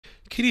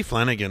Kitty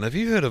Flanagan, have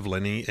you heard of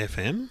Lenny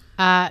FM?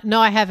 No,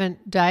 I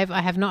haven't, Dave.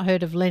 I have not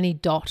heard of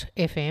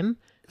Lenny.fm.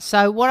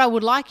 So what I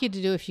would like you to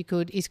do, if you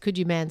could, is could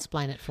you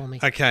mansplain it for me?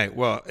 Okay,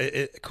 well,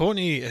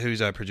 Courtney, who's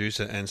our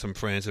producer, and some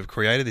friends have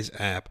created this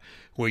app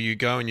where you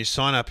go and you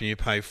sign up and you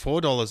pay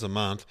 $4 a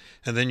month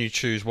and then you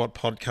choose what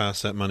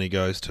podcast that money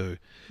goes to.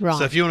 Right.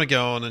 So if you want to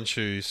go on and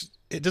choose...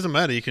 It doesn't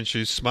matter. You can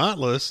choose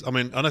Smartless. I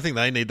mean, I don't think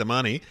they need the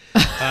money.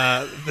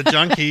 The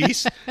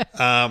Junkies,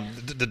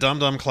 the Dum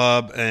Dum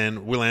Club,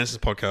 and Will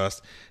Anderson's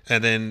podcast,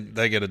 and then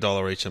they get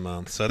 $1 each a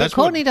month. So but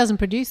Courtney doesn't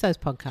produce those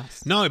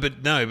podcasts. No,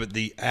 but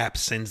the app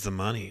sends the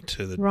money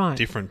to the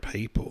different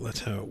people. That's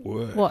how it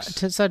works. What?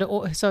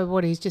 So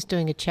what? He's just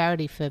doing a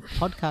charity for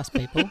podcast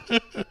people.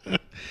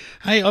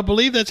 Hey, I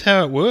believe that's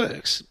how it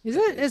works. Is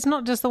it? It's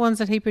not just the ones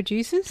that he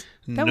produces?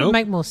 That would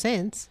make more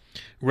sense.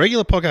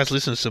 Regular podcast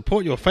listeners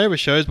support your favourite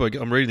shows by,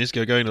 I'm reading this,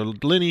 going to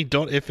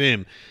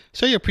Lenny.fm.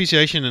 Show your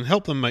appreciation and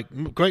help them make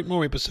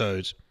more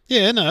episodes.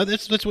 Yeah, no,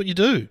 that's what you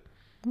do.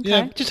 Okay.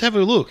 Yeah, just have a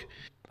look.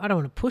 I don't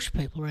want to push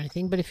people or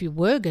anything, but if you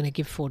were going to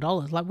give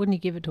 $4, wouldn't you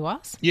give it to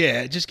us?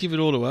 Yeah, just give it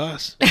all to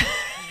us.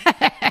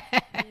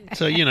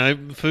 So,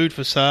 food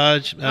for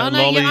Sarge,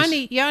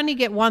 lollies. You only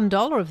get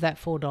 $1 of that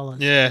 $4.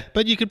 Yeah,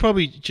 but you could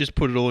probably just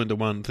put it all into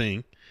one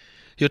thing.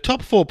 Your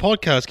top 4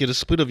 podcasts get a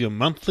split of your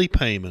monthly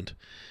payment.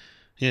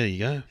 Yeah, there you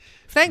go.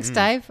 Thanks,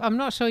 Dave. I'm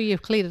not sure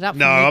you've cleared it up for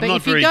no, me. I'm but not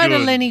if you very go good.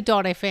 to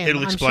Lenny.fm,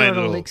 It'll I'm explain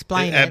sure it'll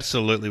explain it.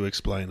 Absolutely will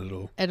explain it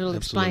all. It'll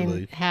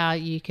explain how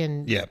you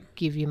can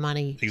give your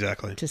money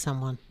to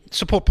someone.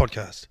 Support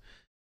podcast.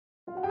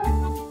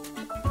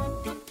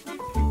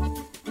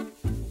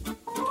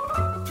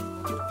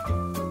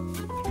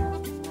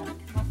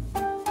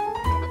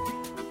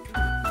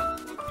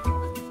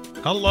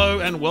 Hello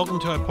and welcome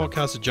to our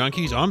podcast, The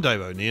Junkies. I'm Dave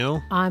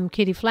O'Neill. I'm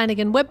Kitty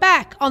Flanagan. We're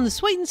back on the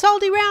Sweet and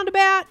Salty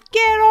Roundabout. Get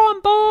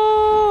on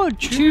board!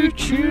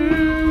 Choo-choo!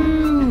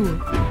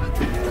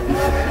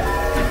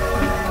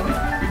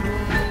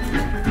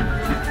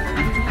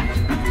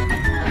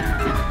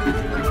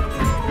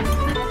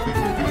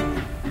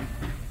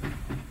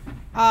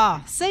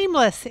 Ah,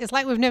 seamless. It's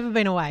like we've never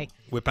been away.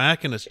 We're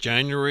back and it's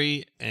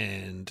January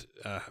and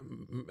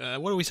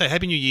what do we say?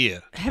 Happy New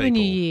Year. Happy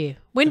New Year.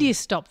 When do you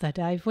stop though,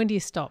 Dave? When do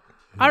you stop?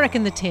 I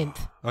reckon the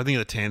 10th. I think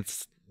the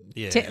 10th,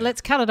 yeah. Let's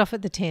cut it off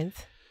at the 10th.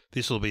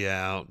 This will be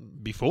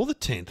out before the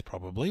 10th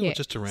probably, or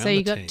just around the 10th. So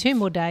you got 2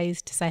 more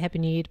days to say Happy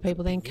New Year to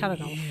people, then cut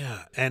it off.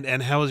 Yeah.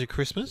 And how was your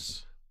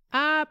Christmas?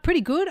 Pretty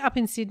good up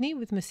in Sydney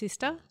with my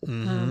sister.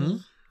 Mm-hmm.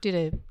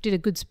 Did a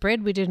good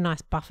spread. We did a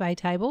nice buffet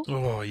table.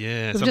 Oh,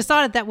 yeah. We've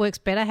decided that works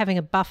better, having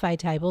a buffet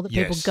table that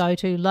people go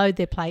to, load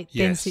their plate,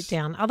 then sit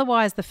down.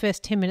 Otherwise, the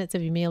first 10 minutes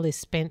of your meal is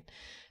spent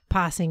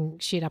passing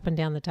shit up and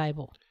down the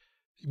table.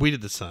 We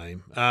did the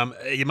same.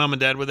 Your mum and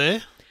dad were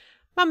there?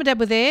 Mum and dad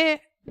were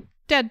there.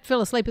 Dad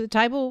fell asleep at the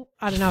table.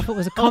 I don't know if it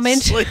was a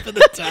comment. Asleep at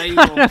the table.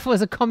 I don't know if it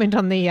was a comment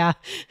on the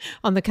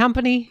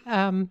company.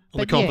 On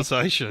the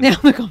conversation. Yeah,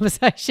 on the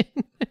conversation.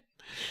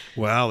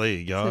 Well, there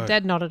you go. So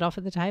Dad nodded off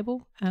at the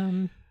table.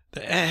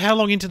 How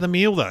long into the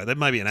meal, though? That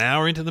maybe an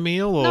hour into the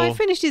meal? Or? No, he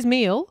finished his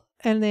meal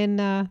and then,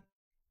 I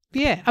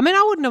mean,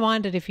 I wouldn't have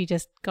minded if he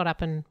just got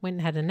up and went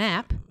and had a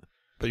nap.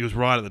 But he was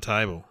right at the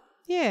table.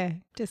 Yeah,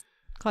 just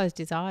closed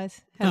his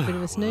eyes, had a bit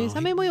of a snooze. I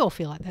mean, we all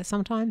feel like that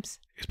sometimes.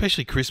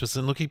 Especially Christmas.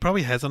 And look, he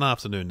probably has an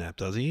afternoon nap,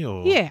 does he?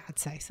 Or yeah, I'd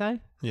say so.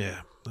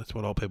 Yeah, that's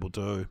what old people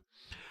do.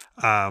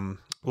 Well,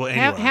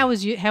 anyway. How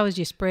was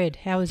your spread?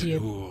 How was your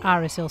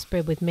RSL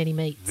spread with many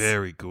meats?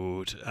 Very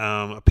good.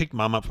 I picked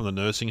Mum up from the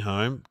nursing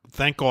home.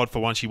 Thank God for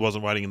once she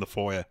wasn't waiting in the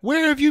foyer.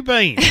 Where have you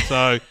been?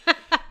 So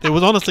there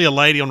was honestly a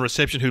lady on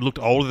reception who looked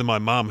older than my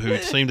mum who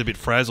seemed a bit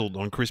frazzled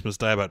on Christmas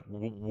Day about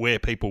where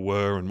people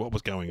were and what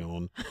was going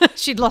on.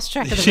 She'd lost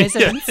track of the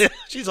residents. Yeah.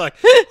 She's like,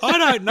 I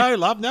don't know,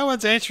 love. No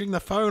one's answering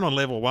the phone on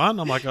level 1.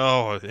 I'm like,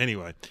 oh,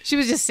 anyway. She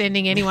was just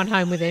sending anyone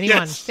home with anyone.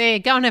 Yes. There,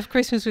 go and have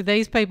Christmas with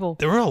these people.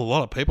 There were a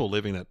lot of people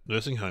leaving that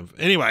nursing home.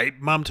 Anyway,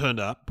 Mum turned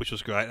up, which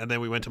was great. And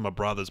then we went to my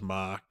brother's,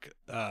 Mark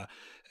and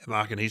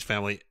his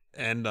family.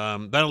 And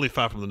they don't live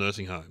far from the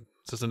nursing home.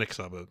 So it's the next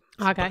suburb.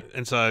 Okay.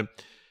 And so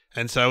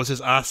it was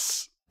just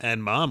us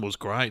and Mum. Was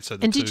great. So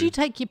did you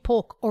take your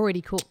pork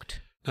already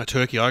cooked? No,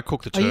 turkey. I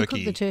cooked the turkey. You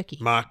cooked the turkey.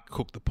 Mark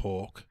cooked the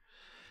pork.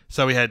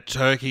 So we had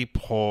turkey,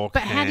 pork,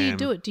 But how do you ham.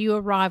 do it? Do you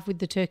arrive with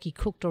the turkey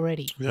cooked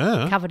already?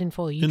 Yeah. Covered in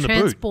foil? You In the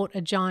transport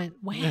a giant...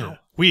 Wow. Yeah.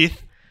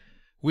 With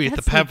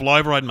That's the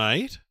pavlova I'd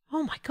made.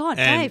 Oh, my God,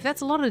 And- Dave,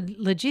 that's a lot of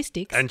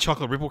logistics. And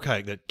chocolate ripple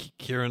cake that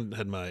Kieran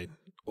had made.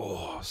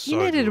 Oh, so you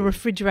needed good. a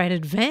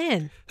refrigerated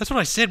van. That's what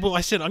I said. Well, I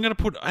said I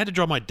had to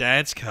drive my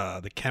dad's car,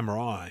 the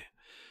Camry,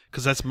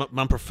 because that's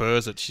Mum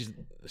prefers it. She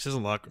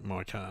doesn't like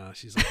my car.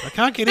 She's like, I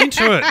can't get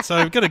into it,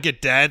 so we've got to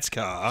get Dad's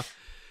car,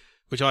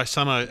 which I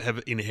somehow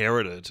have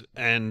inherited,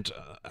 and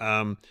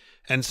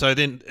so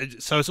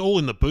it's all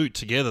in the boot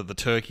together. The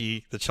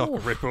turkey, the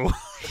chocolate ripple.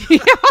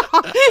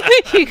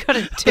 You got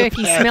a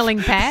turkey smelling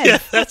pad. Yeah,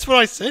 that's what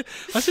I said.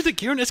 I said to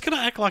Kieran, it's going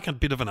to act like a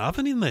bit of an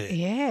oven in there.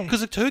 Yeah.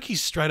 Because the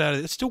turkey's straight out of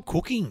it. It's still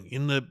cooking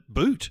in the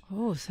boot.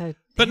 Oh, so...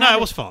 But no, it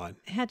was fine.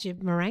 How'd your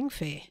meringue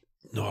fare?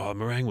 No,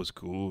 meringue was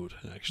good,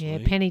 actually. Yeah,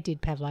 Penny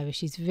did pavlova.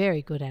 She's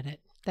very good at it.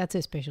 That's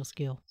her special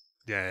skill.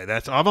 Yeah,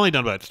 I've only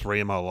done about 3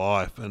 in my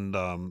life, and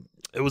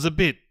it was a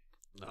bit.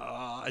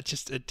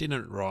 It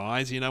didn't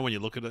rise. When you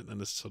look at it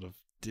and it's sort of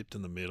dipped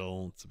in the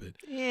middle. It's a bit.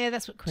 Yeah,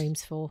 that's what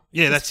cream's for.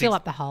 Yeah, Just fill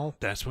up the hole.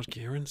 That's what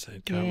Kieran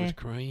said. Go Yeah. with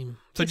cream.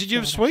 So Just did you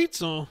have fill it up.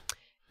 sweets or?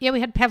 Yeah, we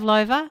had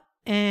pavlova,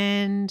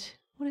 and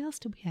what else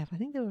did we have? I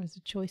think there was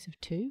a choice of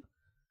 2.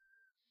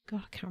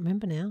 God, I can't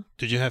remember now.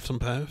 Did you have some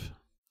pav?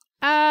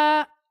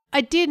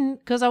 I didn't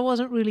because I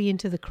wasn't really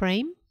into the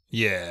cream.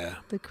 Yeah.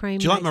 The cream.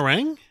 Do you like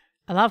meringue?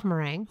 I love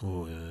meringue.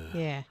 Oh yeah.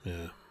 Yeah.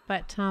 Yeah.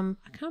 But I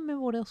can't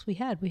remember what else we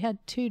had. We had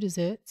 2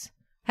 desserts.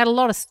 Had a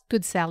lot of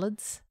good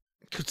salads.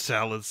 Good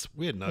salads.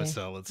 We had no Yeah.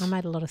 salads. I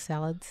made a lot of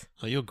salads.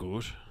 Oh, you're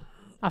good.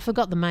 I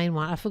forgot the main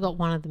one. I forgot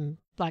one of them.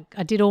 Like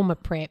I did all my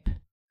prep,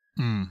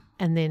 and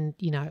then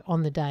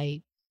on the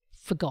day,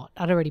 forgot.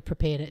 I'd already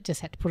prepared it.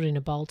 Just had to put it in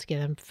a bowl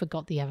together and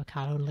forgot the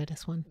avocado and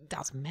lettuce one.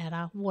 Doesn't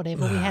matter.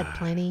 Whatever. We had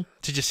plenty.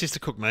 Did your sister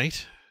cook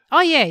meat?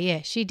 Oh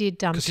yeah. She did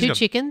 'Cause she's 2 got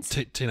chickens.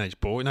 Teenage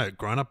boy? No,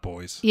 grown-up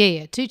boys.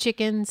 Yeah. 2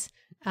 chickens.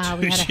 We had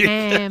a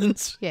ham.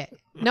 chickens. Yeah.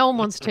 No one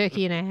wants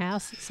turkey in our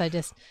house, so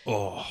just.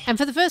 Oh. And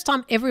for the first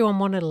time, everyone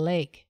wanted a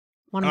leg.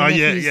 One of Oh my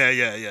yeah. nephews-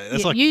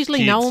 That's Yeah, like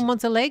usually no kids. one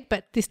wants a leg,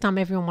 but this time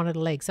everyone wanted a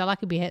leg. So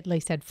lucky we at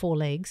least had 4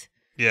 legs.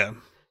 Yeah.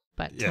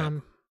 But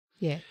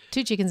Yeah.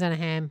 2 chickens and a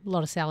ham, a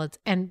lot of salads,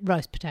 and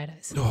roast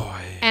potatoes. Oh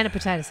yeah. And a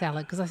potato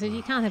salad, because I said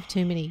you can't have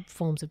too many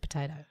forms of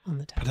potato on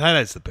the table.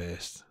 Potato's the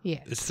best. Yeah.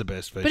 It's the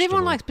best vegetable. But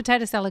everyone likes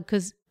potato salad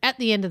because at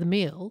the end of the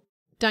meal,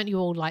 don't you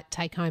all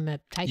take home a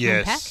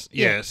take-home pack?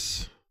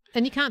 Yes.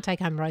 And you can't take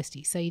home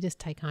roasties, so you just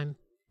take home.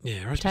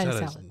 Yeah, roast Potato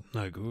potatoes salad.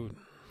 no good.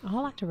 I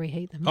like to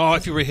reheat them. Oh,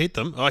 if you reheat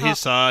them. Oh, here's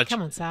Sarge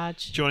Come on,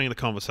 Sarge. joining the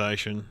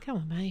conversation. Come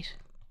on, mate.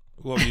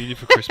 What will you do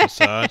for Christmas,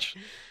 Sarge?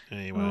 Oh,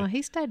 Anyway.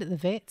 he stayed at the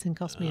vets and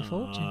cost me a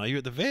fortune. You're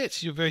at the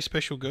vets. You're a very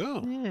special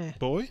girl. Yeah.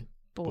 Boy?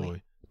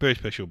 Very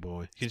special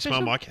boy. You can smell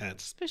Special- my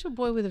cats. Special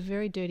boy with a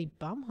very dirty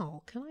bum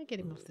hole. Can I get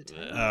him off the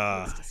table?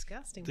 That's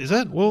disgusting. Is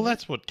that? Well,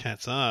 that's what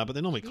cats are, but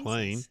they're normally Jesus.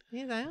 clean.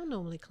 Yeah, they are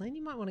normally clean.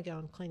 You might want to go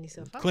and clean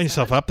yourself up. Clean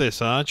yourself Sarge. up there,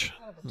 Sarge.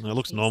 It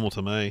looks normal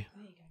to me.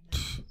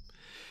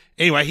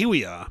 Anyway, here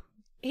we are.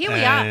 Here we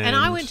are. And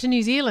I And- went to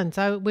New Zealand,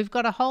 so we've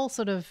got a whole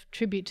sort of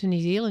tribute to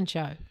New Zealand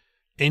show.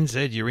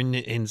 NZ, you're in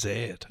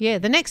NZ. Yeah,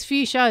 the next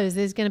few shows,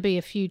 there's going to be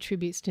a few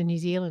tributes to New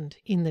Zealand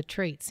in the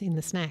treats, in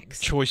the snacks.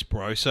 Choice,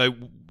 bro. So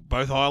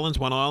both islands,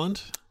 one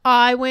island?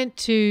 I went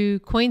to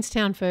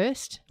Queenstown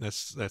first.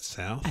 That's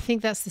south. I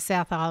think that's the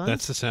South Island.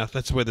 That's the south.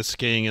 That's where the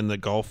skiing and the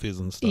golf is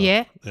and stuff.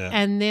 yeah. Yeah.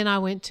 And then I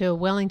went to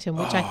Wellington,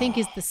 which I think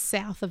is the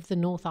south of the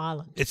North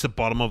Island. It's the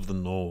bottom of the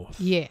north.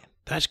 Yeah,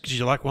 Did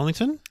you like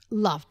Wellington?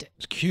 loved it.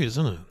 It's cute,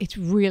 isn't it? It's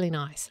really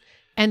nice.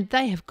 And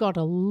they have got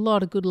a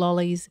lot of good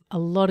lollies, a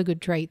lot of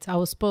good treats. I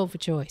was spoiled for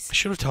choice. I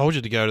should have told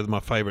you to go to my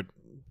favourite.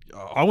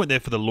 I went there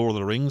for the Lord of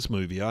the Rings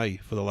movie,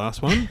 for the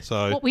last one.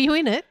 So What, were you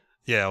in it?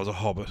 yeah, I was a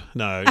hobbit.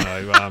 No.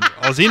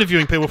 I was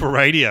interviewing people for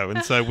radio,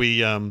 and so we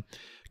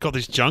got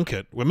this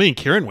junket where me and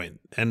Kieran went,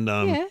 and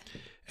Yeah.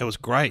 it was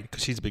great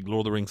because she's a big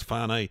Lord of the Rings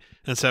fan, eh?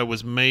 And so it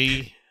was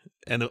me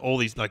and all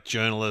these like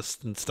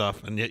journalists and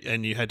stuff, and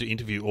you had to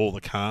interview all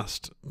the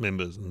cast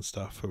members and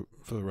stuff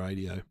for the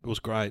radio. It was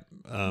great.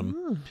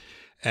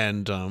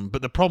 And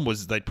but the problem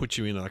was they'd put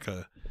you in like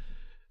a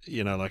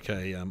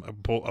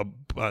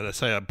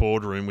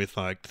boardroom with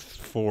like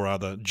 4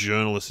 other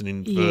journalists in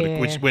inverted, Yeah.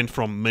 which went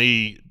from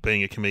me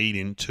being a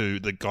comedian to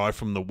the guy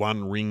from the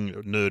One Ring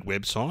Nerd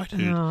website.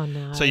 Oh,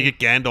 no. So you get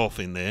Gandalf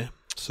in there,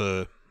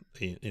 so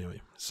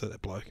anyway, so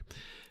that bloke,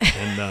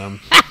 and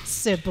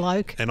Sir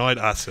Bloke. and I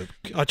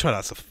tried to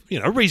ask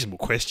a reasonable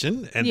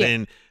question, and Yeah.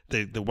 then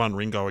the One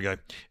Ring guy would go,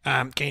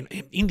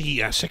 in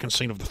the second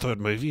scene of the third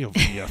movie of the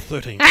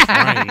 13th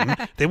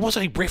frame, there was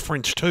a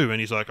reference to, and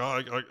he's like,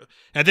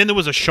 and then there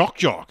was a shock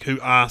jock who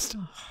asked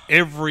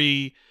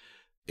every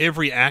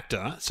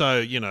actor. So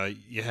you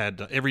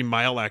had every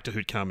male actor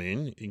who'd come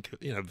in,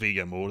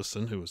 Viggo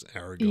Mortensen, who was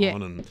Aragorn, Yeah.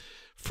 and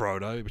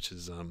Frodo, which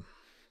is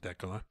that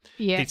guy.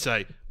 Yeah. He'd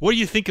say, "What do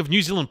you think of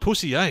New Zealand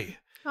pussy, eh?"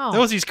 Oh, That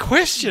was his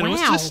question. It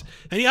was Wow.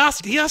 and he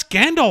asked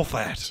Gandalf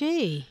that,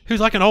 gee. who's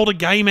like an older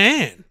gay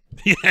man.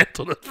 He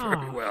handled it very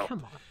Oh, well.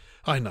 come on.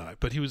 I know,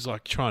 but he was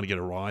like trying to get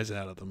a rise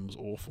out of them. It was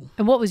awful.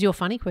 And what was your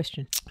funny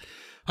question?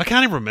 I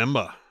can't even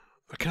remember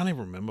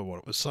what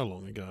it was, so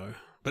long ago.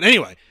 But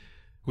anyway,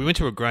 we went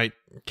to a great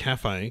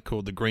cafe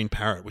called the Green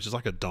Parrot, which is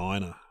like a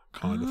diner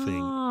kind of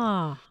thing.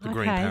 Oh, The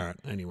Green Parrot.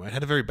 Anyway, it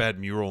had a very bad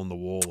mural on the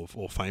wall of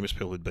all famous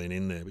people who'd been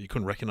in there, but you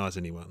couldn't recognise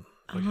anyone.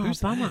 Like, who's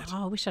bummer. that?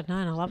 Oh, I wish I'd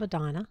known. I love a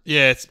diner.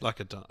 Yeah, it's like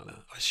a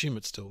diner. I assume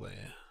it's still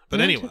there. But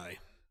Yeah, anyway,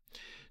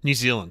 New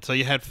Zealand. So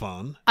you had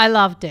fun. I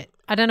loved it.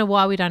 I don't know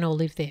why we don't all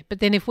live there.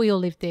 But then if we all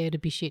lived there,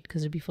 it'd be shit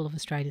because it'd be full of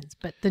Australians.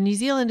 But the New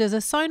Zealanders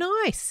are so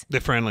nice.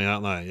 They're friendly,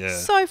 aren't they? Yeah.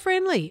 So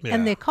friendly. Yeah.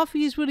 And their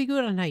coffee is really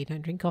good. I know you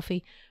don't drink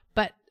coffee.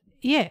 But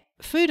yeah,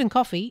 food and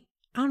coffee,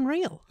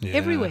 unreal. Yeah.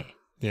 Everywhere.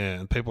 Yeah,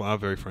 and people are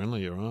very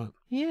friendly, you're right.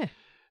 Yeah.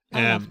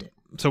 I loved it.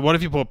 So what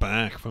have you brought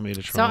back for me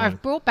to try? So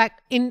I've brought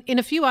back, in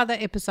a few other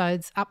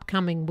episodes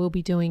upcoming, we'll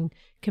be doing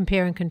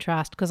compare and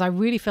contrast because I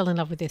really fell in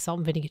love with their salt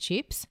and vinegar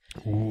chips.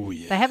 Oh,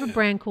 yeah. They have a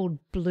brand called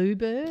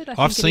Bluebird.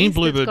 I've seen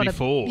Bluebird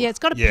before. It's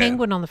got a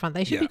penguin on the front.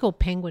 They should be called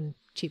penguin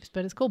chips,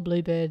 but it's called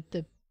Bluebird.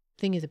 The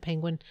thing is a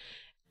penguin.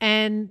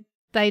 And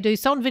they do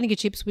salt and vinegar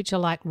chips, which are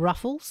like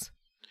Ruffles.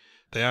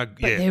 They are,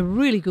 but they're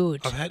really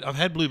good. I've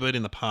had Bluebird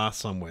in the past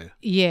somewhere.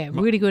 Yeah,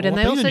 really good. And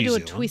I've they been to also New do a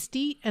Zealand.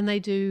 twisty and they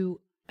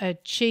do a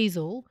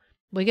cheesel.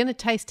 We're going to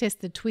taste test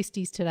the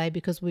twisties today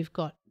because we've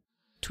got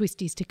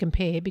twisties to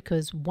compare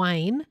because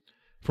Wayne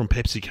From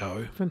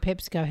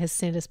PepsiCo has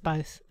sent us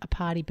both a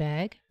party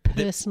bag,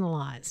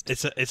 personalised.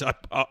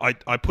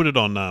 I put it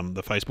on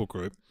the Facebook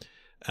group.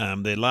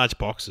 They're large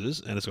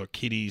boxes and it's got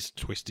Kitty's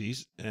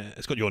Twisties.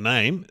 It's got your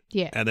name.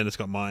 Yeah. And then it's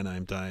got my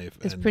name, Dave.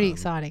 It's pretty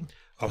exciting.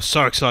 I was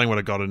so excited when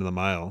I got it in the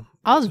mail.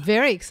 I was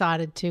very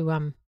excited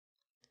to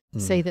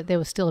see that there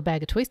was still a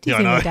bag of twisties Yeah, I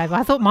in know. there, Dave.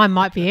 I thought mine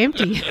might be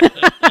empty.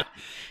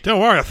 Don't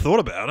worry, I thought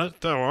about it.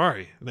 Don't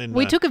worry. Then,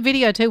 We took a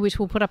video too, which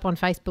we'll put up on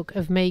Facebook,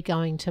 of me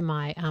going to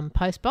my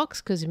post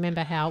box because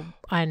remember how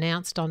I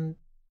announced on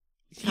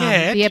the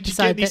did you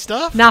episode get any that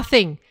stuff?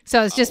 nothing.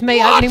 So it's just me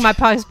What? opening my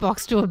post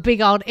box to a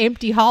big old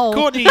empty hole.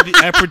 Courtney,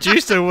 our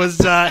producer, was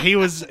he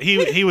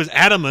was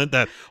adamant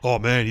that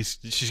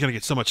she's going to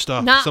get so much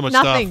stuff, so much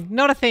nothing, stuff.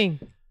 not a thing.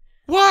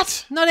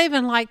 What? Not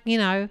even like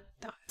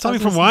Something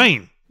from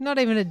Wayne. Not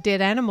even a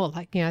dead animal,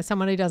 like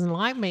someone who doesn't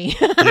like me.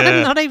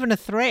 Yeah. Not even a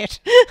threat.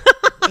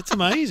 That's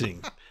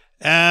amazing.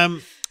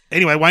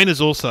 Anyway, Wayne has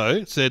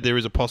also said there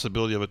is a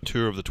possibility of a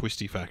tour of the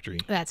Twisty factory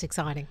That's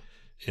exciting.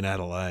 in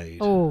Adelaide.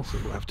 Oh. So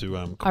we'll have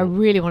to. I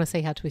really want to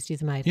see how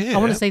twisties are made. Yeah. I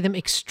want to see them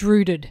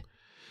extruded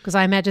because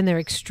I imagine they're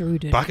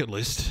extruded. Bucket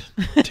list.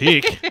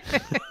 Tick.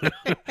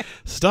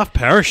 Stuff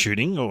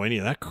parachuting or any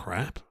of that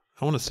crap.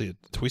 I want to see a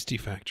Twisty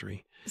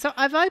factory. So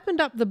I've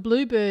opened up the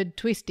Bluebird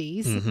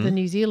Twisties, Mm-hmm. the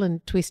New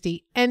Zealand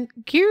Twisty, and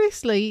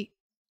curiously,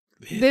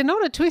 they're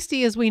not a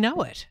Twisty as we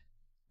know it.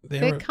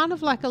 They're kind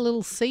of like a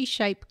little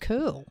C-shaped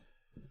curl.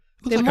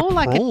 Looks they're like more a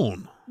like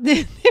prawn. They're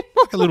more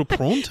Like a little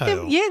prawn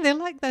tail. they're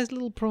like those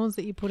little prawns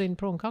that you put in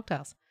prawn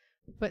cocktails.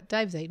 But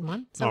Dave's eaten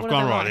one. So I've what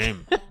gone are they right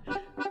like?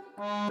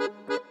 in.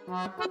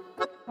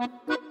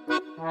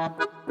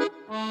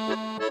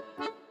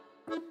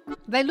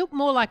 They look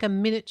more like a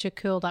miniature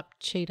curled up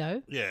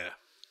Cheeto. Yeah.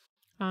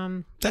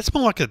 Um, That's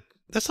more like a.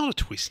 That's not a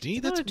Twisty.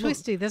 it's That's not a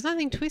twisty. There's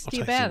nothing twisty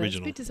taste about it. It's a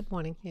original. bit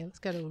disappointing. Yeah, let's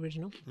go to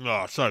original.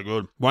 Oh, so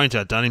good. Wayne's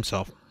outdone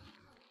himself.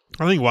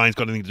 I think Wayne's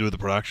got anything to do with the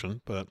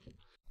production, but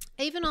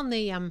Even on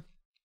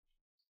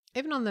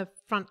the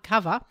front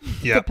cover,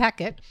 Yeah. the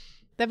packet,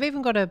 they've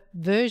even got a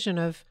version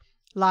of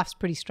Life's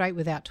Pretty Straight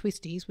Without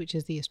Twisties, which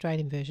is the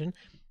Australian version.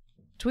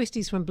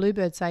 Twisties from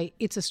Bluebird say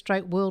it's a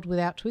straight world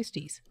without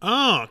twisties.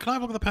 oh, can I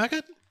have a look at the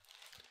packet?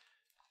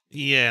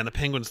 Yeah, and the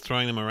penguin's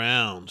throwing them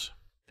around.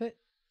 But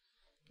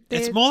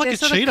It's more like they're a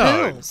sort of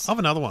Cheeto. curls. I have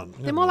another one.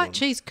 They're more like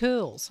cheese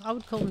curls. I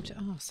would call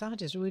them.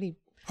 Sarge is really.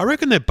 I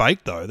reckon they're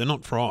baked though. They're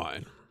not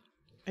fried.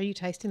 Are you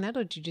tasting that,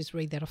 or did you just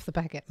read that off the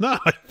packet? No,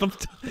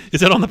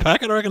 is that on the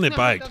packet? I reckon they're No, it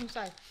baked. doesn't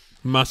say.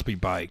 Must be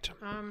baked.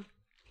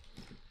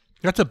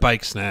 That's a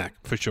baked snack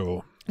for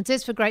sure. It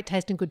says for great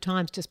taste and good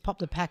times, just pop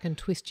the pack and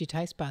twist your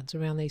taste buds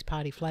around these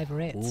party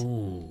flavourettes.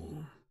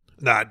 Ooh.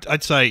 No,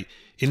 I'd say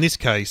in this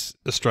case,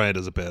 Australia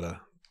does it better.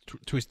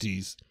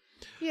 Twisties.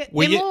 Yeah,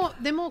 Well,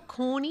 they're more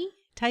corny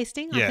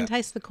tasting. I Yeah. can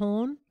taste the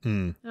corn.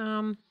 Mm.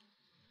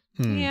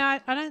 Yeah,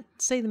 I don't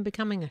see them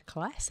becoming a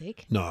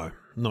classic. No,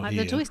 not Like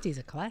here. the Twisties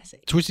are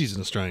classic. Twisties is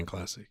an Australian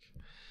classic.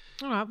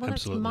 All right, well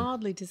Absolutely. that's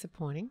mildly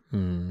disappointing.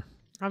 Mm.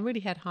 I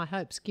really had high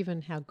hopes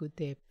given how good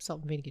their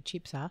salt and vinegar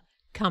chips are.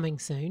 Coming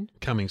soon.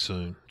 Coming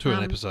soon to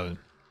an episode.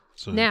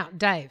 Soon. Now,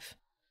 Dave,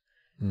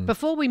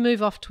 before we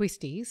move off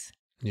Twisties,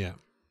 Yeah.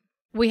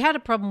 we had a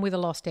problem with a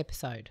lost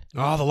episode.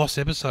 Oh, the lost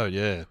episode,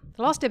 yeah.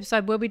 The lost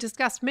episode where we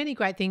discussed many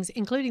great things,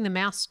 including the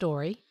mouse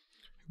story.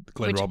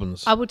 Glenn which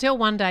Robbins. I will tell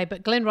one day,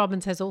 but Glenn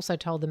Robbins has also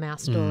told the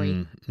mouse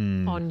story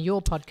on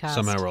your podcast.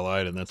 Somehow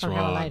related, that's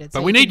Somehow right. related. But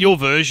So we you need can- your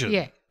version.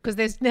 Yeah, because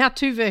there's now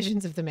two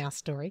versions of the mouse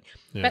story.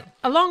 Yeah. But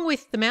along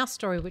with the mouse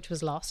story, which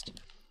was lost,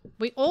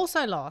 we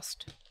also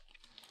lost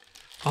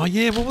Oh,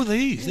 yeah, what were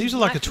these? These are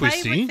like my a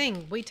Twisty. favourite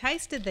thing. We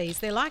tasted these.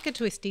 They're like a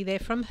Twisty. They're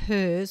from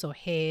Hers or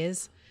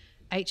Hares,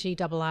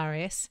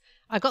 Herrs.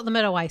 I got them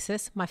at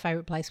Oasis, my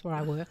favourite place where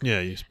I work.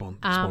 Yeah, you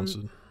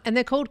sponsored. And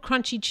they're called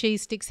Crunchy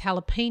Cheese Sticks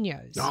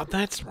Jalapenos. Oh,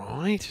 that's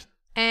right.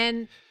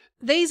 And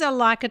these are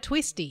like a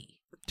Twisty.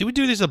 Did we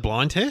do this as a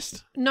blind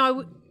test?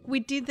 No,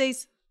 we did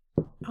these.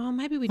 Oh,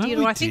 maybe we No, did.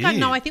 we Or I think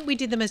did. I think we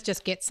did them as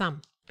just get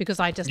some because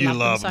I just You love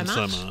love them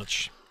them so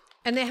much.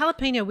 And they're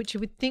jalapeno, which you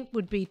would think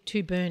would be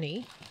too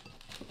burny.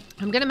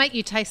 I'm going to make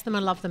you taste them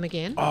and love them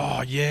again.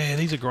 Oh, yeah,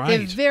 these are They're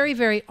great. very,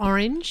 very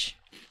orange,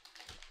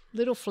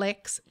 little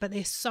flecks, but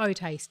they're so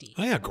tasty.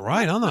 They are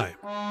great, aren't they?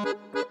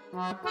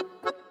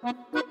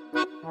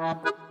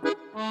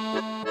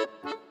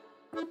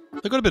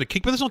 They've got a bit of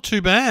kick, but it's not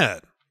too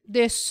bad.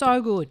 They're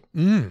so good.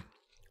 Mm.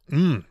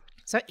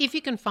 So if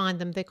you can find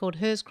them, they're called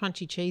Hers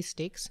Crunchy Cheese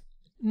Sticks.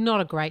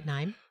 Not a great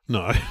name.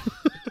 No.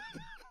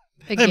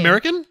 They're Again,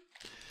 American?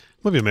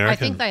 Might be American. I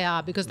think they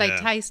are because they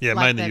taste Yeah,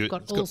 like made in the they've U-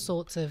 got it's all got-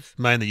 sorts of.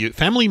 Made in the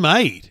family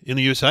made in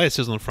the USA. It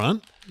says on the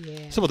front.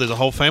 Yeah. So, what? There's a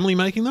whole family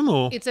making them,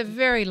 or It's a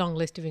very long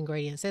list of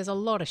ingredients. There's a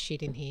lot of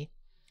shit in here,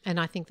 and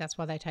I think that's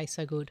why they taste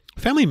so good.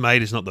 family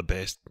made is not the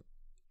best,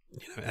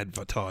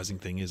 advertising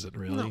thing, is it?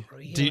 Really? Not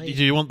really. Do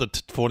you want the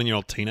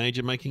 14-year-old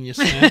teenager making your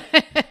snack?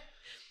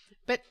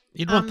 But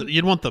you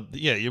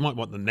might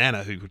want the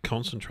nana who could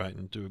concentrate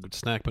and do a good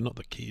snack, but not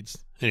the kids.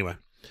 Anyway,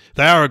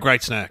 they are a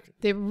great snack.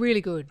 they're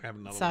really good. Have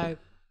another So one.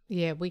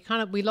 yeah,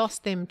 we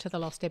lost them to the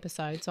lost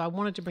episode, so I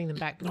wanted to bring them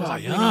back because Oh, I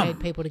really yum. need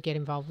people to get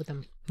involved with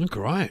them. Oh,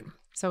 great.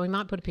 So we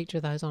might put a picture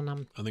of those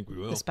on I think we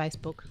will. the Space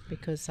Book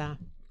because On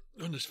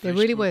this they're Facebook.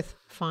 really worth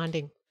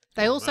finding.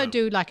 They also wow.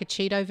 do like a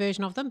Cheeto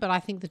version of them, but I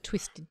think the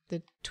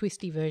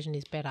twisty version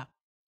is better.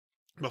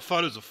 My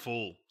photos are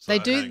full. So They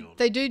hang do on.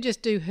 they do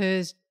just do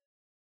hers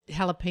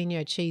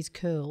jalapeno cheese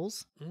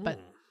curls, but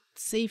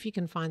see if you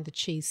can find the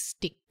cheese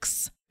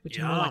sticks, which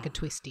are more like a Yum.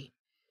 twisty.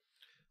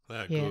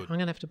 They're Yeah, good. I'm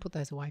gonna have to put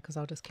those away because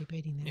I'll just keep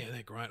eating them. Yeah,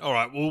 they're great. All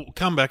right, we'll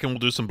come back and we'll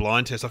do some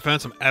blind tests. I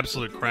found some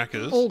absolute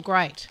crackers. All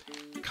great.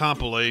 Can't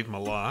believe my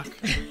luck.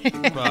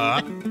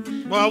 But,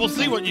 well, we'll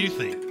see what you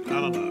think.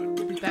 I don't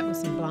know. That was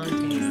some blind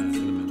In tests.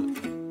 a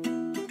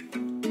minute.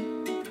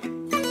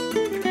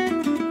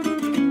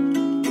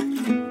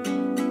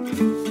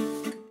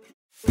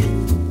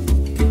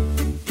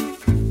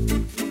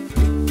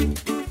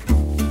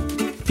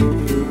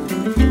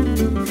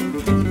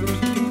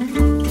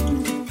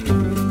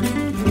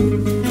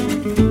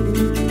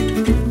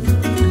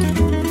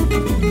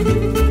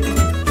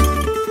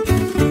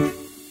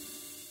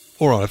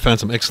 All right, I found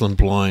some excellent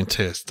blind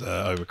tests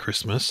over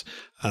Christmas.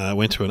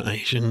 Went to an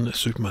Asian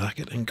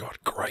supermarket and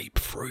got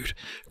grapefruit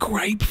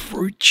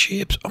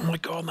chips. Oh my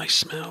God, they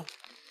smell.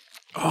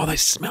 Oh, they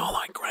smell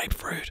like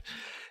grapefruit.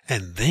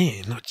 And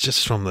then,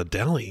 just from the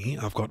deli,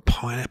 I've got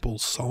pineapple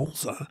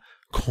salsa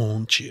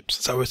corn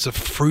chips. So it's a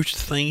fruit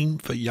theme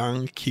for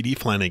young Kitty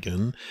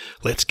Flanagan.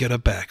 Let's get her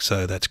back.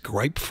 So that's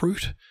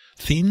grapefruit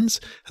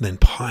thins and then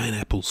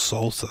pineapple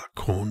salsa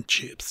corn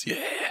chips.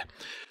 Yeah.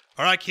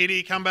 All right,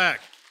 Kitty, come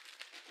back.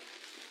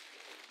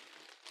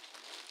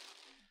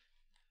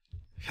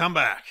 Come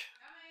back.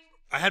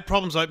 I had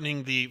problems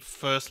opening the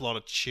first lot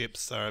of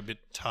chips. They're a bit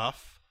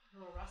tough.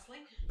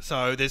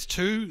 So there's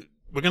two.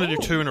 We're going to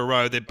do two in a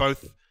row. They're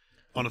both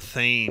on a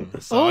theme.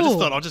 So I just Ooh.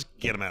 thought I'll just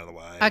get them out of the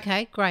way.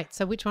 Okay, great.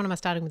 So which one am I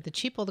starting with, the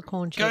chip or the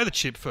corn chip? Go the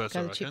chip first, Go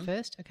I the chip reckon.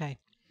 first. Okay.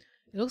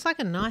 It looks like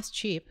a nice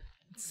chip.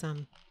 It's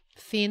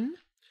thin.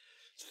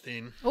 It's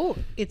thin. Oh,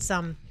 it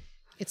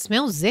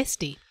smells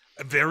zesty.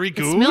 Very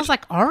good. It smells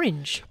like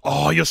orange.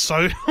 Oh, you're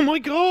so... Oh, my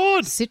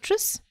God.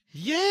 Citrus?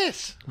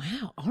 Yes.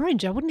 Wow,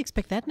 orange. I wouldn't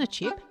expect that in a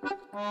chip.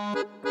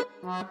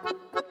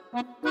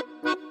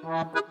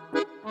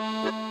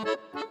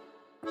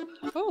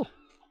 Oh.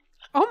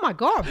 Oh my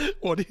God.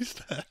 What is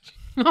that?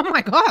 Oh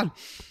my God.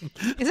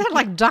 Is that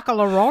like duck à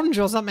l'orange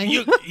or something?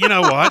 You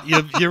know what?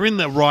 You're in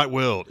the right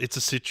world. It's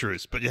a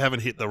citrus, but you haven't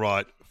hit the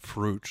right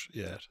fruit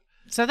yet.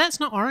 So that's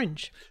not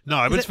orange.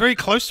 No, but it's very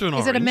close to an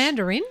orange. Is it a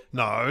mandarin?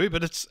 No,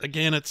 but it's...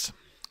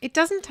 It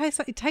doesn't taste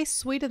like... It tastes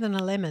sweeter than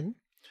a lemon.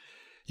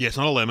 Yeah, it's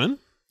not a lemon.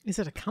 Is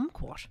it a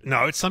kumquat?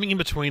 No, it's something in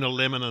between a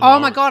lemon and... Oh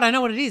my God, I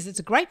know what it is. It's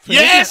a grapefruit.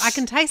 Yes! Isn't it? I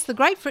can taste the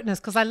grapefruitness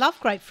because I love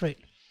grapefruit.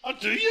 Oh,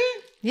 do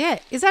you? Yeah.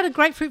 Is that a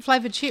grapefruit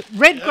flavoured chip?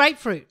 Red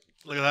grapefruit.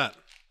 Look at that.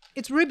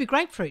 It's ruby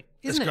grapefruit,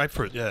 It's isn't it?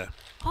 grapefruit, yeah.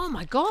 Oh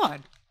my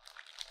God.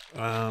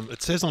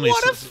 It says on here...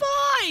 What a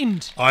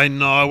find. I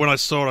know. When I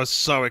saw it, I was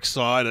so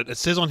excited. It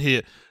says on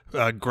here,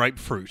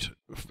 grapefruit.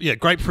 Yeah,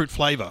 grapefruit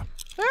flavour.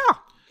 Yeah.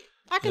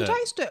 I can Yeah.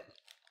 taste it.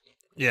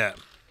 Yeah.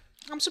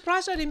 I'm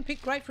surprised I didn't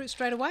pick grapefruit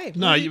straight away.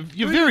 No, Ruby-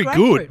 you're ruby very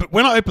grapefruit. good. But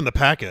when I opened the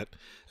packet,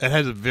 it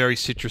has a very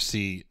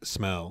citrusy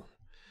smell.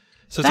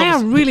 So it's They are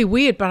obvious- really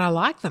weird, but I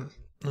like them.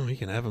 Oh, you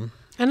can have them.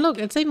 And look,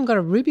 it's even got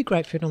a ruby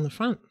grapefruit on the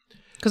front.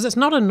 Because it's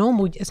not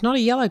a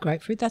yellow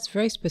grapefruit. That's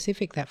very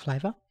specific, that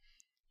flavour.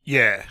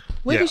 Yeah.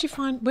 Where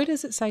yeah. where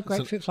does it say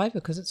grapefruit flavour?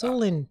 Because it's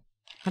all in,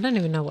 I don't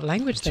even know what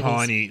language that is.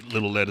 Tiny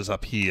little letters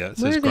up here. It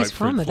Where says are these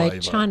from? Are grapefruit they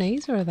flavour.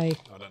 Chinese or are they?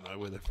 I don't know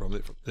where they're from.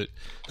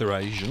 They're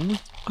Asian.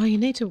 Oh, you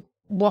need to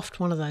waft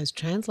one of those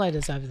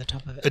translators over the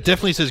top of it. It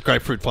definitely says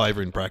grapefruit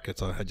flavour in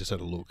brackets. I just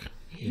had a look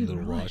in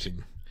little right.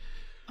 writing.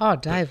 Oh,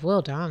 Dave,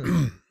 well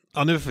done.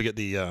 I'll never forget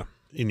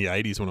in the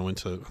 80s when I went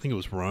to, I think it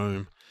was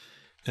Rome.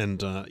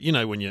 And,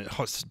 when you're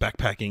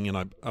backpacking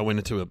and I went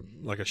into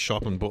a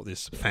shop and bought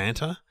this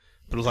Fanta,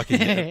 but it was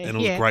and it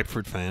was Yeah.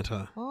 grapefruit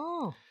Fanta.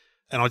 Oh.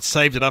 And I'd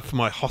saved it up for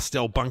my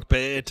hostel bunk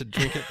bed to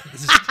drink it.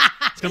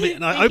 It's gonna be,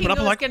 and I open up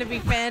it's like, going to be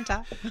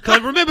Fanta. cause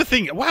I remember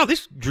thinking, wow,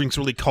 this drink's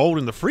really cold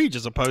in the fridge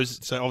as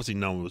opposed, so obviously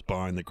no one was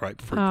buying the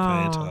grapefruit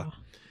Fanta. Oh,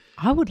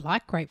 I would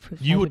like grapefruit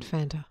You flavoured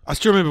would- Fanta. I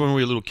still remember when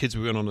we were little kids,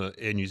 we went on an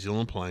Air New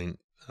Zealand plane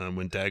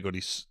when Dad got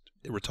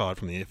retired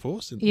from the Air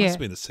Force. It Yeah. must have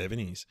been the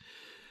 70s.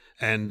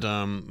 And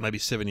maybe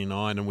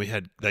 79, and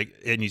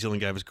Air New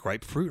Zealand gave us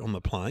grapefruit on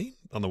the plane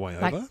on the way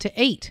over. Like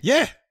to eat.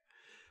 Yeah,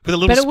 with a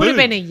little But it spoon. would have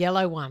been a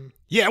yellow one.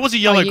 Yeah, it was a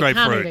yellow you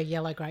grapefruit. can't eat a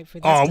yellow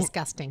grapefruit. That's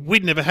disgusting.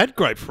 We'd never had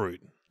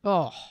grapefruit.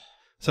 Oh,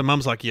 So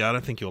Mum's like, yeah, I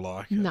don't think you'll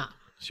like it. nah.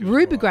 She was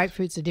Ruby right.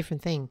 grapefruit's a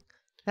different thing.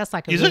 That's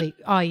like a Is it? really...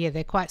 Oh, yeah,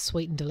 they're quite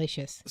sweet and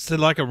delicious. So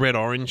like a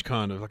red-orange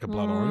kind of, like a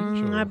blood orange?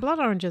 Or? No, blood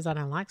oranges I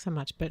don't like so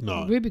much, but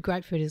No. ruby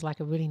grapefruit is like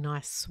a really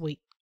nice, sweet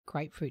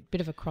grapefruit.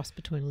 Bit of a cross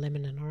between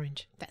lemon and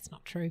orange. That's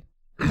not true.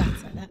 Don't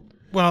say that.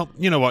 Well,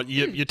 you know what?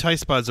 Your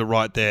taste buds are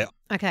right there.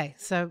 Okay,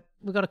 so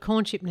we've got a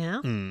corn chip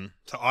now.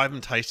 So I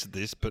haven't tasted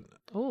this, but...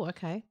 Oh,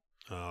 okay.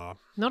 Oh,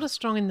 Not as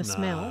strong in the no.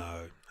 smell.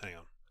 Hang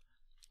on.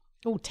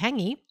 Oh,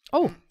 tangy.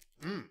 Oh,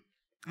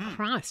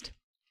 Christ.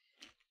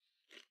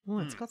 Oh,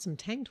 it's got some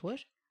tang to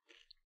it.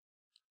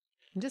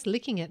 I'm just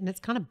licking it and it's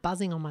kind of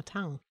buzzing on my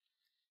tongue.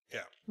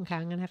 Yeah. Okay,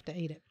 I'm going to have to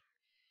eat it.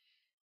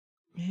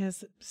 It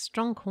has a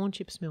strong corn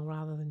chip smell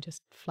rather than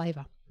just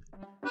flavour.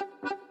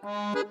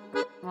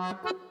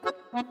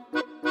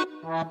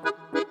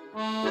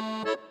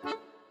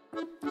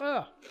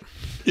 Ugh.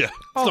 Yeah. It's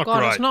Oh, not God,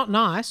 great. it's not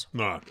nice.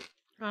 No.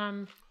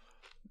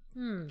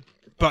 Hmm.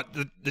 But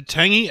the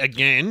tangy,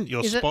 again,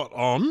 you're Is it- spot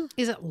on.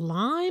 Is it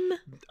lime?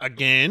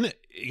 Again,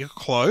 you're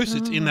close.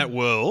 It's in that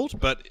world,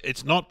 but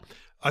it's not.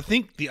 I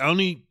think the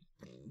only,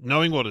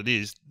 knowing what it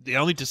is, the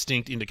only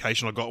distinct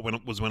indication I got when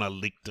I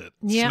licked it.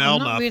 Yeah, Smell I'm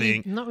not nothing,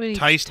 really- not really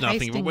taste nothing.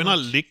 But tasting when I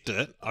much. licked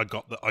it, I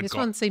got This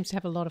one seems to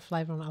have a lot of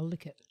flavour on it. I'll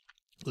lick it.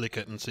 lick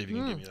it and see if you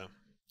can give me that.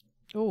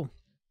 Oh,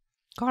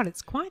 God,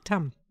 it's quite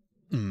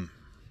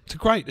It's a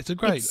great.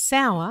 It's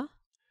sour.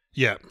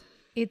 Yeah.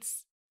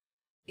 Is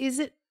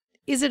it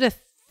a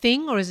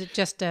thing or is it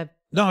just a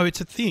No,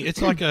 it's a thing.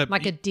 It's like a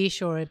like a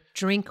dish or a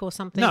drink or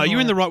something? No, you're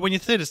in or- the right. When you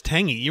said it's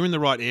tangy, you're in the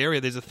right area.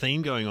 There's a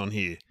theme going on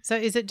here. So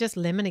is it just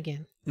lemon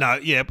again? No,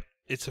 yeah,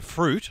 it's a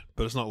fruit,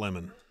 but it's not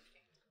lemon.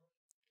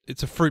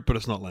 It's a fruit, but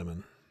it's not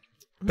lemon.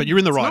 But you're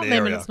in the It's right not lemon.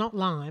 area. It's not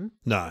lime.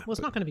 No. Well,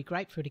 it's not going to be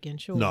grapefruit again,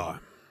 sure. No.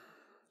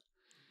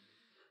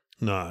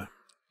 No.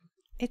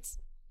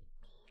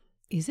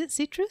 Is it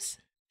citrus?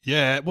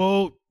 Yeah,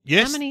 well,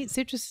 yes. How many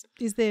citrus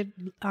is there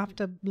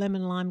after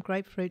lemon, lime,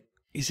 grapefruit?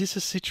 Is this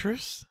a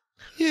citrus?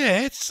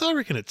 Yeah, I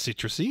reckon it's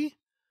citrusy.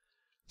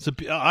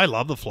 I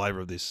love the flavour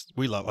of this.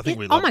 We love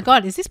Oh my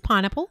God, is this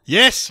pineapple?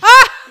 Yes.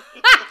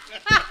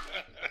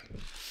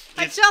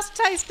 I just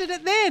tasted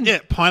it then. Yeah,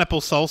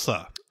 pineapple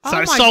salsa. Oh So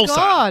my salsa.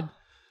 God.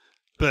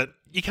 But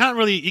you can't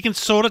really, you can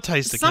sort of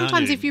taste it,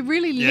 Sometimes can't if you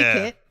really lick Yeah,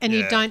 it and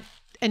yeah.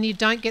 you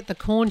don't get the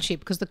corn chip,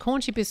 because the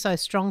corn chip is so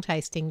strong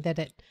tasting that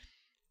it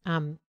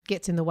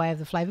gets in the way of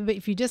the flavour. But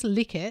if you just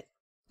lick it,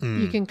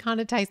 you can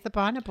kind of taste the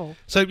pineapple.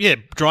 So, yeah,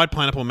 dried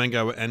pineapple,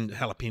 mango, and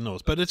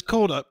jalapenos. But it's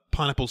called a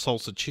pineapple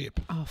salsa chip.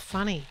 Oh,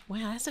 funny.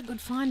 Wow, that's a good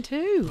find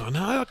too. I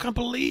know, I can't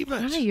believe it.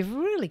 No, you've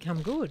really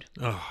come good.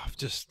 Oh, I've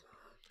just...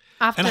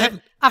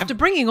 After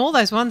bringing all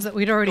those ones that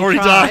we'd already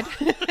done.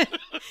 tried,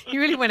 you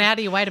really went out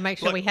of your way to make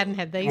sure we hadn't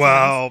had these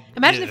Well, ones.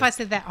 Imagine yeah. if I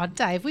said that, oh,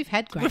 Dave, we've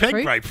had We've grapefruit.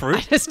 had grapefruit.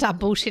 I'd just start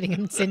bullshitting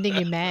and sending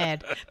you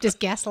mad,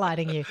 just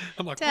gaslighting you.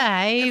 I'm like,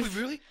 Dave, have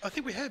we really? I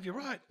think we have, you're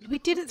right. we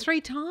did it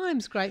 3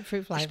 times,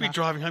 grapefruit I should be flavour.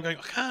 driving home going,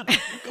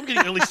 I'm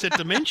getting early set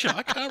dementia.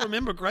 I can't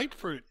remember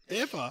grapefruit,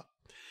 ever. All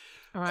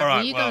right, All well,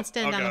 right, you go well, and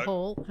stand I'll down the go.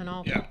 hall and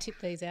I'll Yeah. tip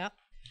these out.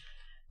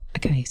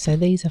 Okay, so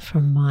these are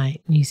from my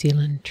New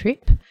Zealand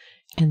trip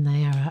and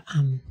they are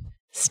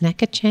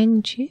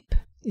Snackerchang chip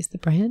is the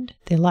brand.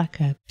 They're like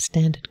a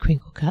standard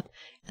crinkle cut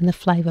and the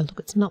flavour, look,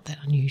 it's not that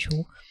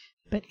unusual,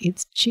 but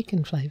it's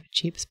chicken flavoured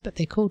chips, but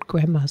they're called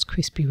Grandma's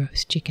Crispy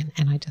Roast Chicken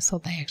and I just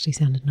thought they actually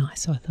sounded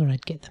nice, so I thought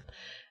I'd get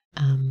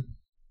them.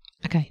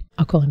 Okay,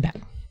 I'll call him back.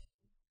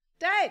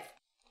 Dave!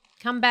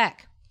 Come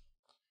back.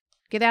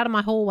 Get out of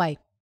my hallway.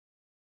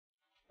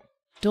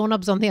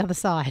 Doorknob's on the other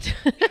side.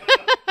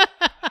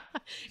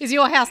 Is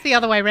your house the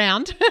other way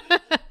round?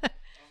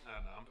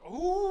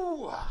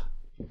 Ooh.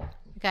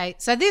 Okay,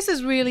 so this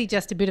is really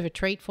just a bit of a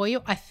treat for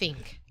you, I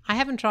think. I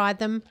haven't tried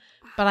them,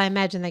 but I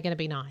imagine they're going to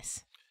be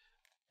nice.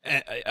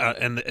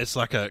 And it's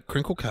like a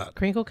crinkle cut.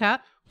 Crinkle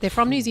cut. They're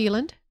from New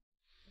Zealand.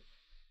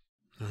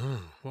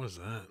 Oh, what is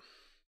that?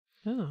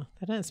 Oh,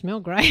 they don't smell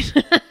great.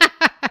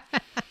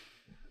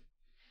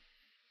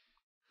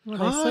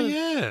 Well,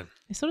 Yeah.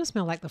 They sort of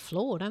smell like the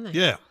floor, don't they?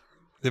 Yeah.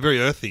 They're very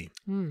earthy.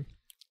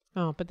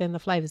 Oh, but then the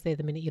flavour's there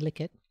the minute you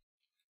lick it.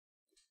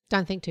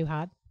 Don't think too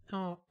hard.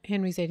 Oh,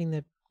 Henry's eating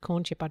the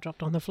corn chip I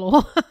dropped on the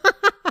floor.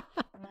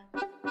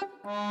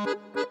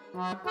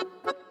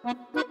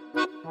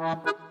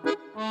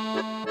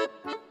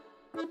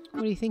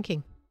 What are you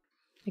thinking?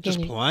 Again,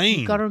 Just plain.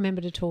 You've got to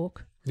remember to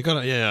talk. You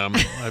got to, yeah,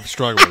 I've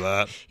struggled with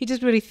that. He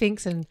just really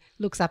thinks and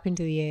looks up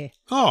into the air.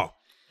 Oh,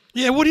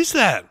 yeah, what is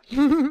that?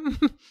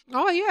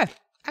 Oh, yeah.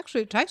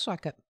 Actually, it tastes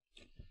like it.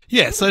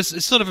 Yeah, so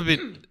it's sort of a bit,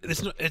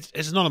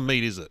 it's not a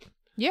meat, is it?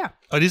 Yeah.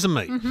 Oh, it is a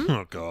meat. Mm-hmm.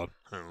 Oh, God.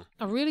 Oh.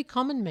 A really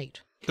common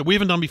meat. That we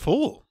haven't done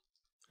before.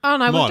 Oh,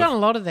 no, Might we've done have. a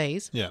lot of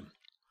these. Yeah.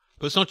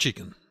 But it's not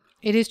chicken.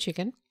 It is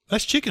chicken.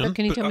 That's chicken. But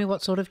can you but, tell me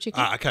what sort of chicken?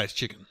 okay, it's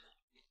chicken.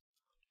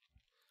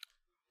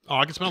 Oh,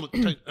 I can smell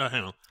it.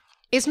 Hang on.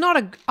 It's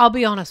not I'll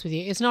be honest with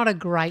you, it's not a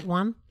great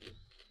one.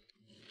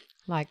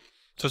 Like,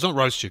 So it's not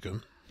roast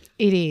chicken.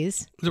 It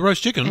is. Is it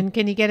roast chicken? And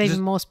can you get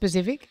even more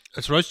specific?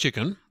 It's roast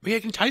chicken. Yeah,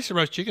 you can taste the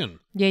roast chicken.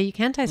 Yeah, you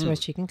can taste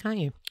roast chicken, can't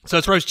you? So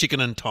it's roast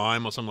chicken and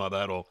thyme or something like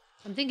that, or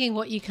I'm thinking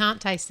what you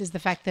can't taste is the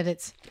fact that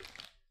it's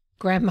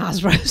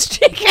Grandma's roast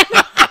chicken.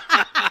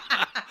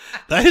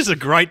 that is a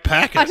great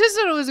packet. I just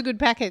thought it was a good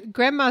packet.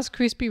 Grandma's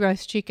crispy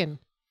roast chicken.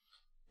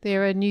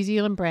 They're a New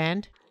Zealand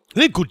brand.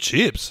 They're good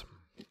chips.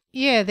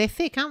 Yeah, they're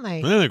thick, aren't they?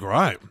 Yeah, they're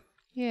great.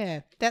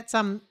 Yeah, that's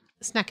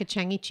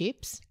Snackachangi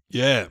chips.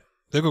 Yeah,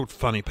 they're good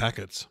funny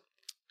packets.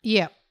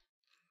 Yeah.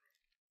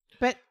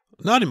 But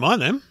No, I didn't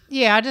mind them.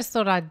 yeah, I just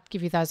thought I'd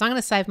give you those. I'm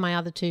going to save my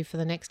other two for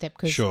the next step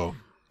because Sure.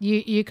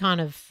 you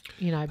kind of,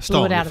 blew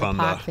Stole it out my of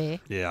the park thunder.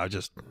 there. Yeah, I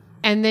just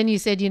And then you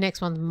said your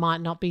next ones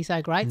might not be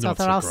so great, so Not I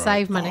thought so I'll great.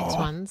 save my next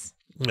ones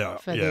yeah,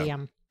 for yeah.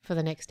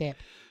 the next step.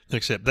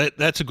 Except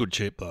that's a good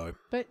chip though.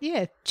 But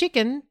yeah,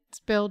 chicken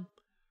spelled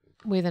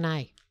with an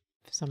A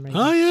for some reason.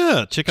 Oh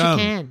yeah,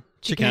 Chicken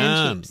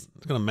chips.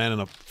 It's got a man in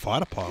a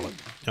fighter pilot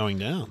going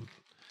down.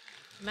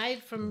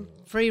 Made from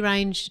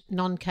free-range,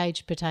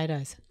 non-caged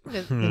potatoes.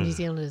 The New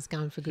Zealanders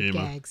going for good Humour.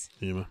 gags.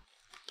 Humour.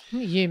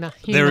 Humour.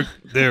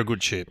 They're a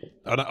good chip.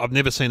 I've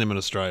never seen them in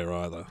Australia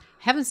either.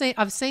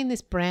 I've seen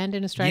this brand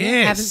in Australia.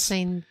 Yes. Haven't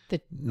seen the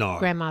No.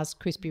 Grandma's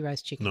crispy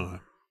roast chicken. No.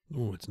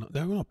 Oh,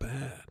 they're not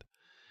bad.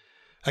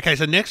 Okay,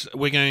 so next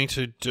we're going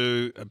to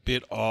do a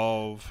bit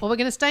of Well, we're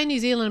going to stay in New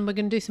Zealand and we're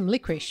going to do some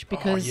licorice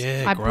because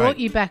yeah, I great. brought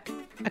you back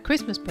a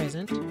Christmas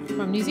present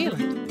from New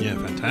Zealand. yeah,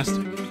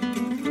 fantastic.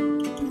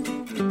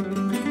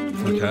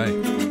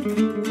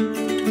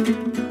 Okay.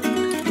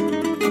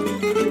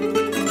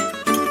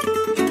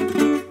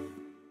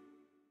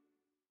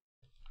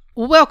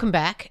 Well, welcome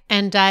back.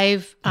 And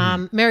Dave,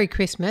 Merry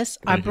Christmas.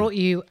 I brought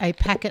you a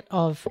packet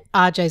of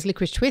RJ's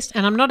Licorice Twist,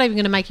 and I'm not even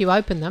going to make you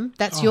open them.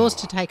 That's yours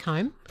to take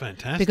home.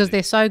 Fantastic. Because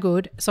they're so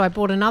good. So I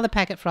bought another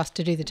packet for us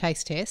to do the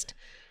taste test.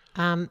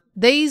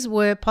 These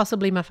were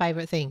possibly my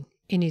favourite thing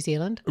in New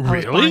Zealand. I was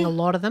Really? buying a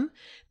lot of them.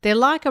 They're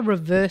like a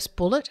reverse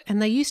bullet,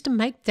 and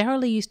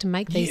Darrell used to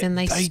make these, and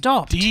they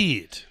stopped.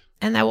 Did.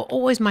 And they were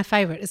always my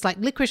favourite. It's like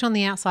licorice on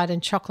the outside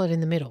and chocolate in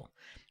the middle.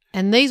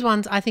 And these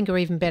ones I think are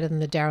even better than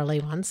the Darrell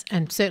ones,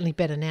 and certainly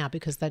better now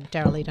because the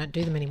Darrell don't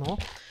do them anymore.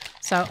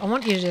 So I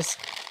want you to just...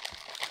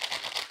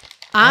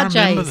 I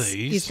remember RJ's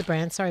these. is the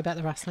brand. Sorry about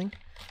the rustling.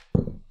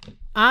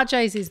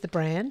 RJ's is the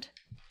brand.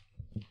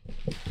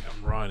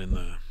 I'm right in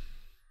there.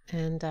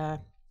 And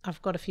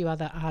I've got a few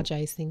other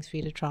RJ's things for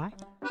you to try.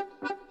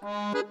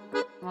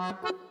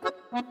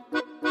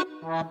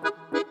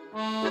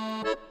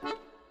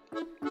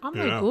 Aren't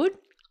they good?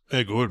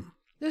 They're good.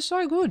 They're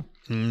so good.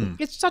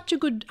 It's such a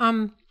good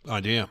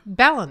Idea.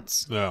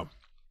 balance. Yeah.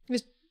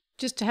 It's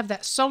just to have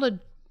that solid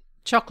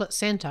chocolate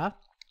centre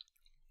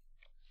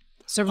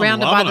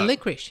surrounded by loving the it.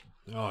 licorice.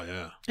 Oh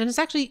yeah. And it's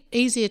actually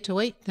easier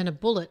to eat than a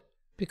bullet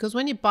because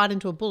when you bite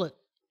into a bullet,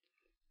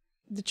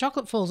 the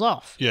chocolate falls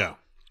off. Yeah.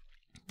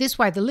 This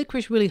way, the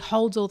licorice really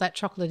holds all that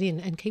chocolate in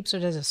and keeps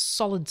it as a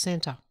solid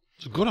centre.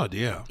 It's a good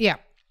idea. Yeah.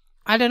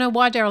 I don't know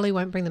why Darrell Lee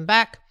won't bring them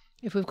back.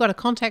 If we've got a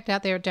contact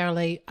out there at Darrell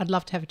Lee, I'd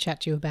love to have a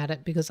chat to you about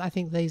it because I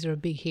think these are a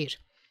big hit.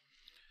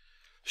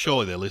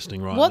 Surely they're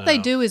listening right now. What they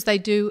do is they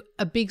do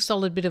a big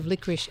solid bit of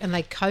licorice and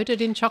they coat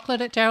it in chocolate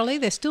at Darrell Lee.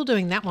 They're still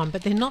doing that one,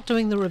 but they're not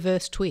doing the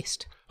reverse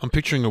twist. I'm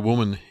picturing a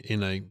woman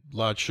in a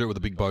large shirt with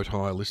a big bow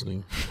tie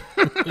listening.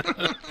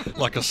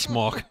 Like a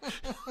smock.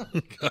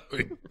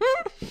 Going.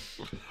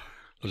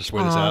 I'll just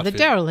wear this The outfit.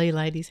 Darrell Lee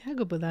ladies, how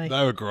good were they?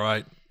 They were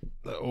great.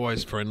 They're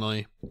always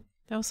friendly.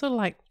 They were sort of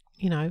like,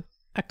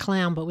 a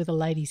clown but with a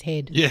lady's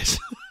head. Yes.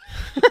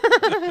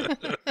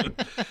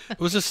 It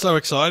was just so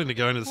exciting to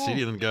go into the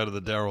city and then go to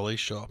the Darrell Lee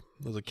shop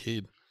as a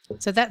kid.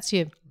 So that's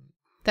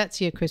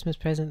your Christmas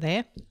present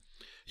there.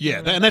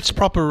 Yeah, and that's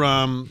proper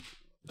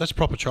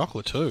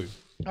chocolate too.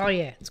 Oh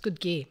yeah, it's good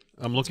gear.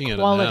 I'm looking at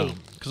it quality. now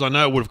because I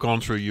know it would have gone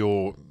through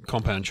your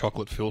compound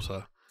chocolate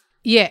filter.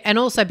 Yeah, and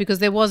also because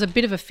there was a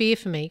bit of a fear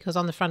for me because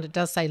on the front it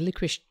does say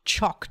licorice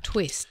choc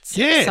twists.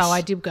 Yes. So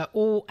I did go,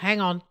 oh, hang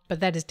on, but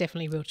that is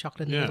definitely real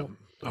chocolate in the Yeah. middle.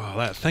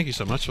 Oh, thank you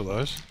so much for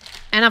those.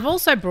 And I've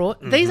also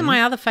brought, these are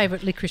my other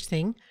favourite licorice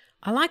thing.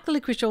 I like the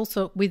licorice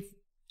also with,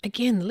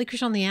 again, the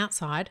licorice on the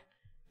outside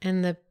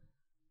and the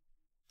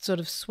sort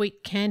of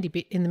sweet candy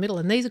bit in the middle.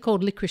 And these are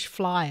called licorice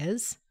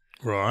flyers.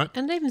 Right.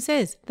 And it even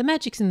says the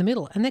magic's in the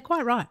middle. And they're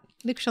quite right.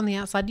 Licorice on the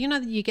outside. You know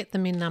that you get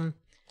them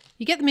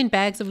in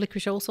bags of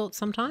licorice all sorts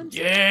sometimes?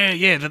 Yeah.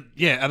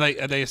 Are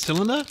they a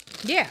cylinder?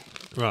 Yeah.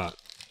 Right.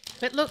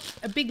 But look,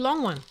 a big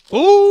long one.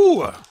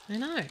 Ooh. I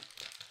know.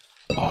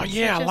 Oh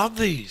yeah, I just- love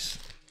these.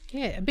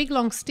 Yeah, a big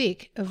long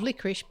stick of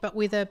licorice but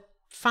with a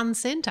fun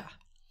centre.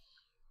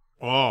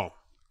 Oh.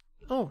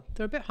 Oh,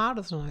 they're a bit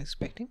harder than I was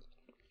expecting.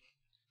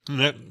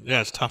 Yeah,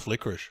 it's tough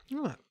licorice.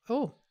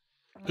 Oh.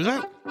 Is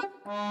that?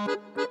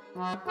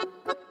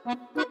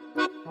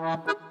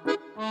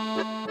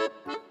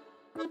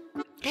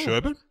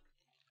 Sherbet?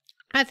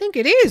 I think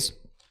it is.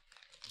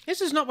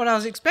 This is not what I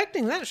was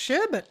expecting. That's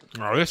sherbet.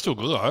 Oh, they're still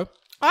good though.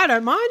 I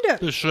don't mind it.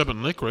 There's sherbet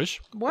and licorice.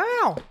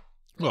 Wow.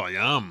 Oh,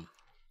 yum.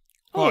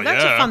 Oh,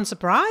 that's yeah. a fun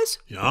surprise.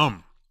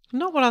 Yum.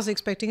 Not what I was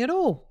expecting at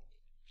all.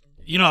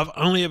 You know, I've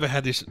only ever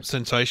had this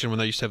sensation when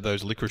they used to have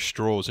those licorice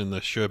straws in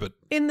the sherbet.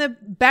 In the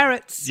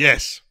Barrett's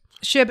Yes.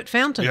 sherbet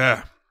fountain.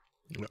 Yeah.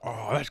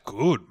 Oh, that's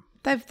good.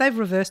 They've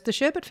reversed the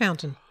sherbet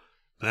fountain.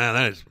 Man,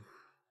 that is...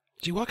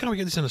 Gee, why can't we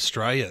get this in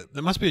Australia?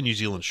 There must be a New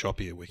Zealand shop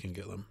here we can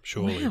get them,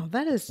 surely. Wow,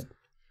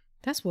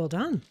 that's well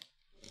done.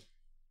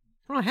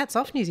 Right, hats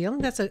off, New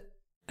Zealand.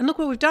 And look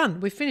what we've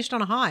done. We've finished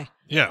on a high.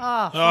 Yeah.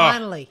 Oh,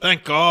 finally.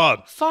 Thank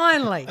God.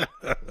 Finally.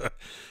 Not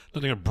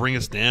going to bring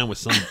us down with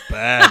some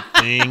bad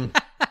thing.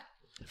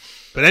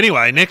 But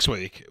anyway, next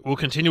week, we'll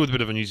continue with a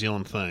bit of a New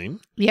Zealand theme.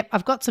 Yep,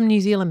 I've got some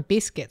New Zealand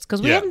biscuits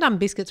because we haven't done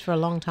biscuits for a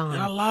long time.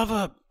 And I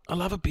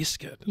love a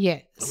biscuit. Yeah,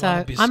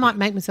 so I might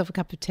make myself a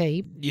cup of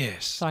tea.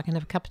 Yes. So I can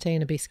have a cup of tea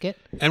and a biscuit.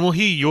 And we'll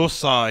hear your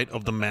side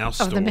of the mouse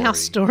story. Of the mouse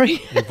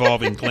story.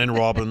 Involving Glenn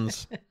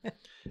Robbins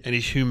and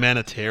his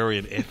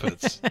humanitarian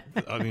efforts.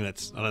 I don't know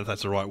if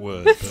that's the right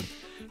word, but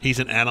he's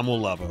an animal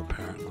lover,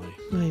 apparently.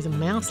 No, he's a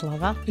mouse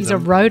lover. He's a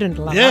rodent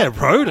lover. Yeah,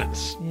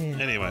 rodents. Yeah.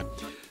 Anyway,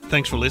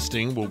 thanks for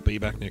listening. We'll be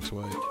back next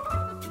week.